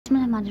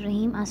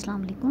Bismillahirrahmanirrahim.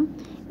 Assalamu alaikum.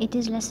 It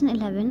is lesson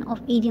 11 of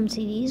idiom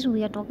series.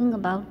 We are talking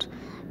about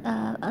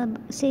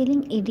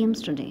sailing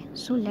idioms today.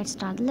 So let's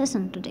start the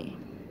lesson today.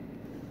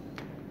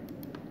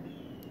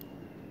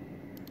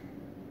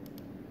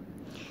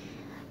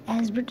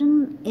 As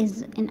Britain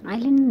is an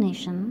island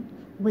nation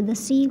with the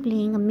sea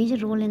playing a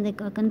major role in the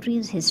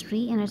country's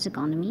history and its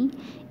economy,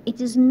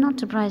 it is not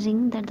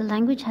surprising that the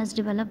language has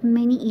developed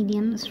many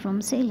idioms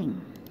from sailing.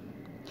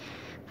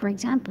 For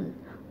example,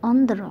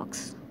 on the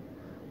rocks.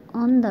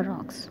 On the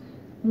rocks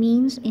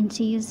means in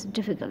serious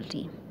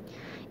difficulty.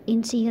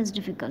 In serious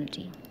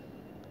difficulty.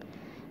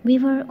 We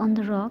were on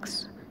the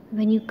rocks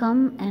when you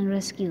come and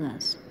rescue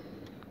us.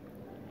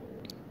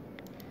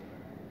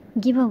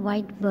 Give a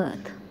wide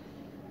berth.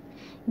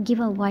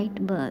 Give a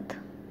wide berth.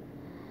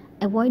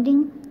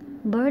 Avoiding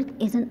berth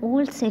is an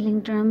old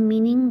sailing term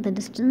meaning the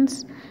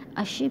distance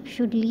a ship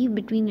should leave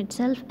between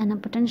itself and a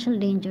potential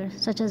danger,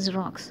 such as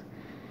rocks.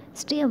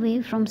 Stay away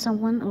from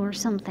someone or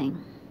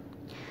something.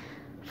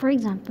 For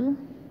example,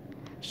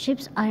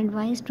 ships are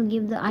advised to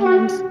give the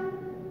islands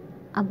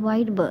a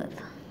wide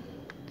berth.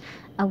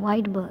 A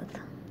wide berth.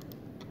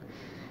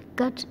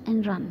 Cut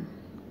and run.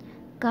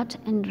 Cut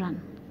and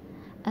run.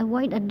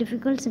 Avoid a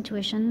difficult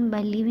situation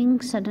by leaving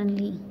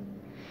suddenly.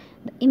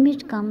 The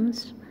image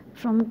comes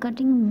from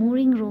cutting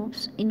mooring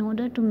ropes in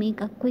order to make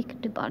a quick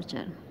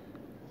departure.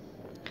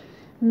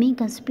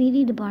 Make a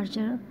speedy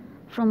departure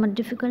from a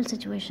difficult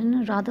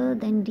situation rather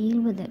than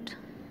deal with it.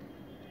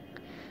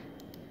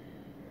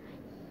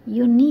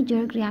 Your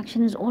knee-jerk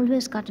reaction is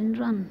always cut and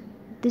run.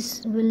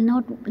 This will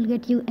not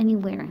get you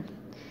anywhere.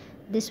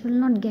 This will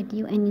not get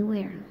you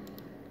anywhere.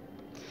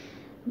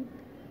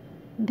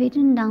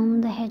 Batten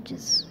down the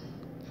hedges.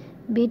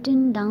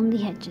 Batten down the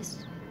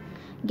hedges.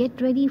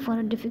 Get ready for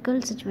a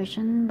difficult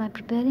situation by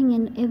preparing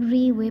in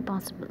every way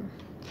possible.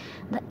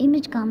 The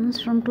image comes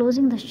from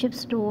closing the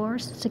ship's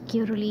doors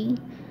securely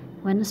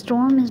when a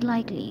storm is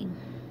likely.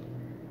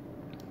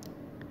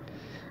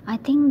 I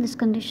think this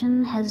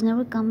condition has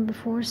never come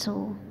before,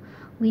 so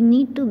we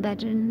need to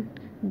batten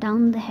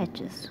down the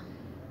hedges.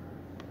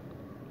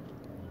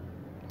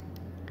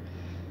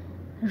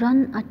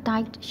 Run a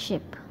tight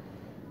ship.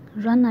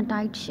 Run a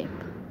tight ship.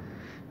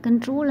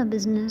 Control a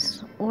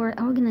business or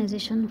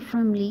organization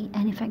firmly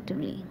and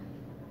effectively.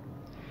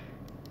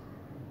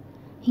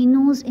 He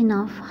knows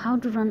enough how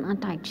to run a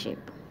tight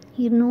ship.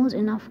 He knows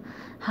enough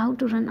how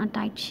to run a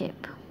tight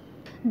ship.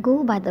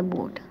 Go by the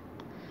boat.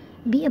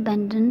 Be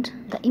abandoned.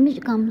 The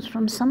image comes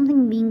from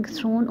something being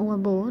thrown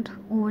overboard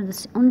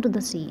onto the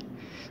sea,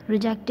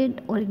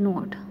 rejected or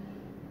ignored.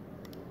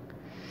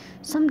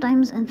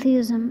 Sometimes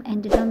enthusiasm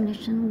and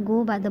determination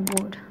go by the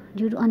board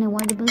due to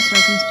unavoidable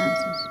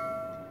circumstances.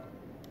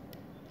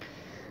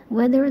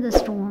 Weather the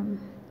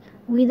storm.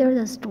 Weather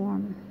the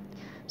storm.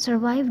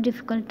 Survive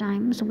difficult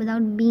times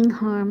without being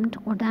harmed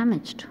or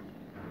damaged.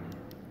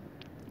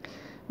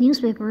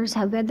 Newspapers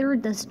have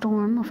weathered the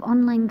storm of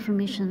online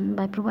information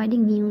by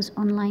providing news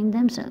online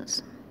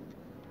themselves.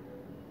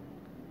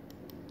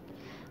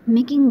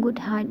 Making good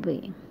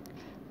headway.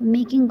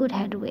 Making good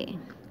headway.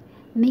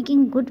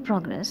 Making good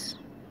progress.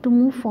 To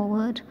move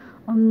forward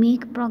or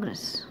make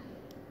progress.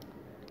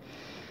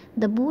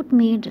 The boat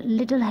made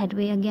little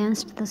headway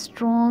against the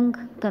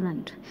strong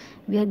current.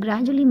 We are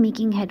gradually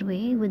making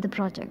headway with the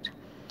project.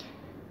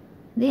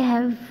 They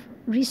have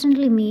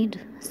recently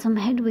made some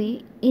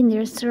headway in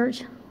their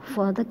search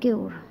for the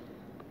cure.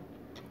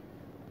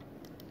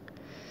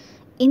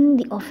 In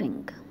the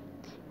offing.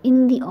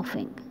 In the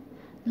offing.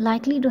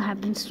 Likely to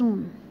happen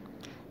soon.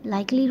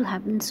 Likely to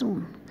happen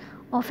soon.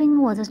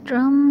 Offing was a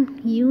term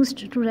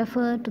used to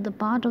refer to the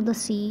part of the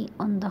sea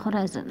on the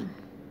horizon.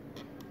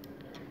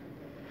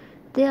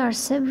 There are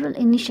several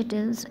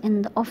initiatives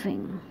in the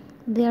offing.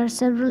 There are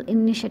several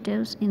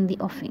initiatives in the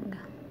offing.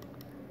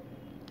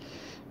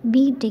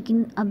 Be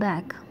taken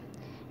aback.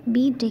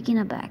 Be taken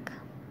aback.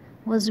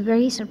 Was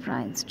very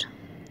surprised.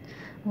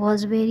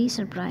 Was very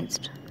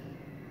surprised.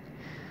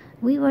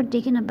 We were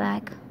taken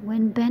aback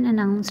when Ben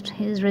announced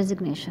his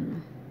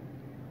resignation.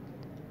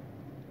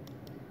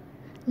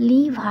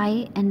 Leave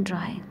high and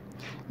dry.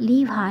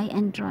 Leave high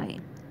and dry.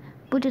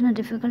 Put in a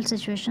difficult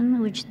situation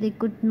which they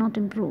could not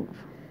improve.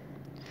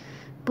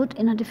 Put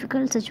in a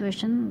difficult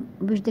situation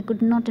which they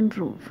could not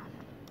improve.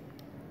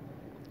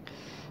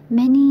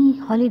 Many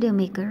holiday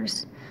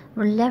makers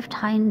were left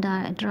high and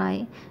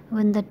dry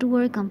when the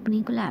tour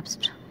company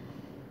collapsed.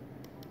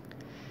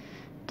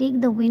 Take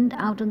the wind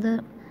out of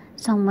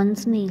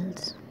someone's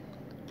nails.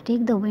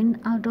 Take the wind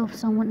out of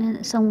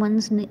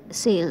someone's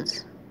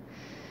sails.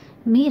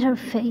 Made her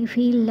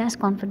feel less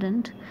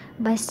confident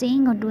by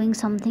saying or doing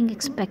something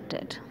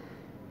expected.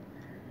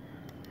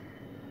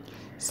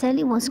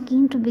 Sally was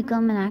keen to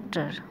become an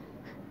actor,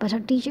 but her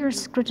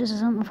teacher's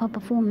criticism of her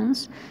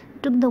performance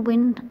took the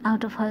wind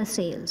out of her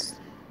sails.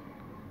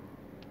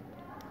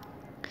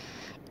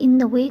 In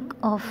the wake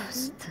of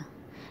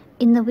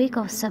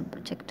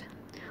subject,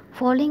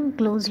 falling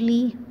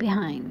closely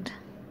behind.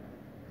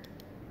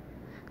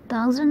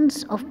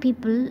 Thousands of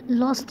people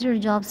lost their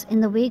jobs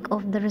in the wake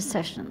of the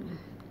recession.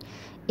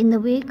 In the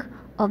wake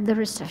of the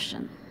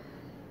recession.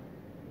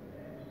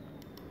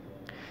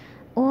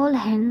 All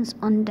hands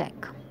on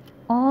deck.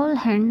 All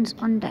hands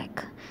on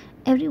deck.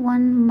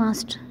 Everyone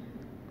must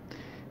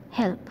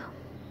help.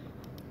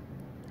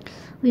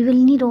 We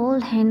will need all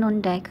hands on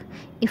deck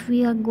if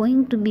we are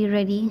going to be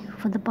ready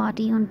for the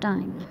party on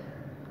time.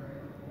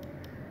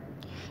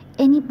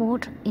 Any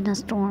port in a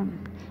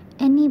storm.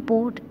 Any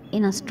port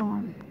in a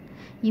storm.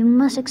 You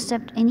must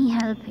accept any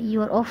help you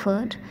are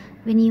offered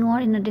when you are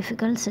in a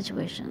difficult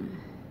situation.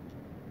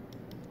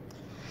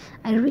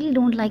 I really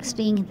don't like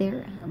staying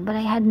there, but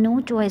I had no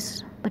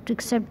choice but to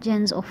accept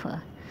Jen's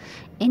offer.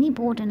 Any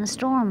port in a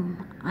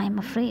storm, I am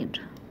afraid.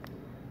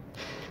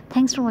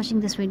 Thanks for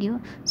watching this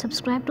video.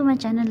 Subscribe to my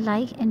channel,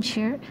 like and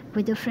share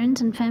with your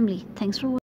friends and family. Thanks for watching.